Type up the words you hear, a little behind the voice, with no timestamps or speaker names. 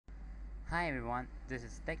Hi everyone, this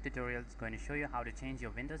is Tech Tutorials going to show you how to change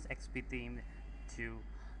your Windows XP theme to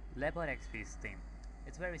LeopardXp's theme.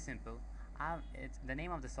 It's very simple. The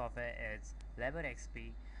name of the software is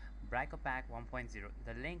LeopardXp Brico Pack 1.0.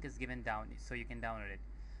 The link is given down so you can download it.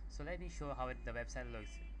 So let me show how the website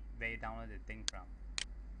looks where you download the thing from.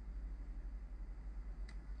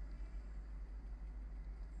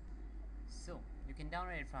 So you can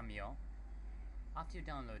download it from here. After you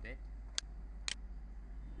download it,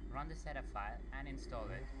 run the setup file and install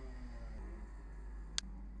it.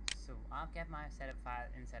 So I've kept my setup file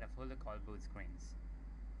inside a folder called boot screens.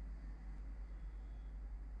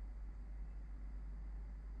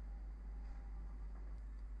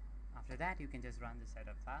 After that, you can just run the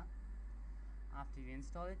setup file. After you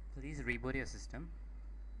install it, please reboot your system.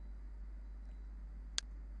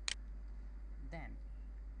 Then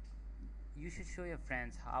you should show your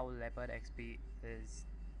friends how LeopardXp is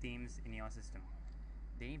themes in your system.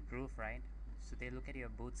 They need proof, right? So they look at your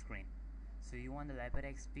boot screen. So you want the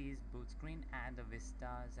LeopardXp's boot screen and the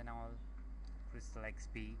Vistas and all Crystal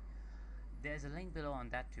XP. There's a link below on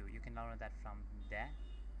that too. You can download that from there.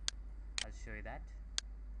 I'll show you that.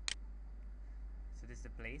 So this is the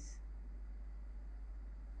place.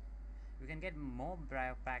 You can get more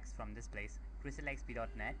Brico packs from this place,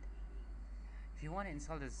 crystalxp.net. If you want to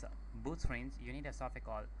install this boot screens, you need a software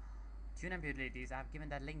called TuneUp Utilities. I've given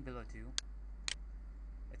that link below too.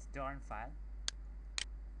 It's a torrent file.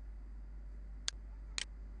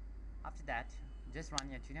 After that, just run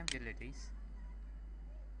your TuneUp Utilities.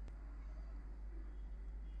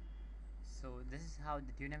 So this is how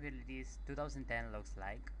the TuneUp Utilities 2010 looks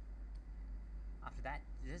like. After that,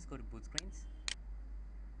 just go to boot screens.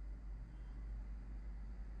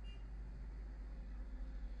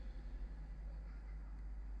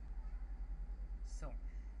 So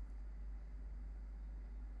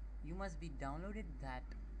you must be downloaded that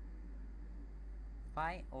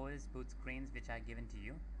 5 OS boot screens which are given to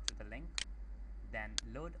you through the link. Then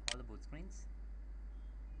load all the boot screens.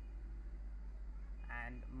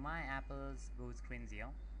 And my Apple's boot screens here.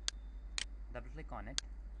 Double click on it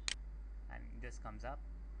and this comes up.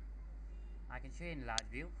 I can show you in large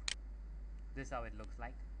view. This is how it looks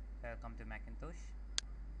like. Welcome to Macintosh.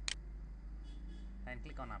 And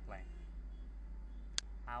click on apply.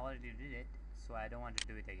 I already did it, so I don't want to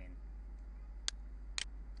do it again.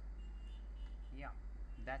 Yeah,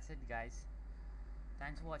 that's it guys.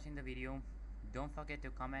 Thanks for watching the video. Don't forget to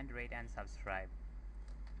comment, rate and subscribe.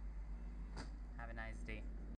 Have a nice day.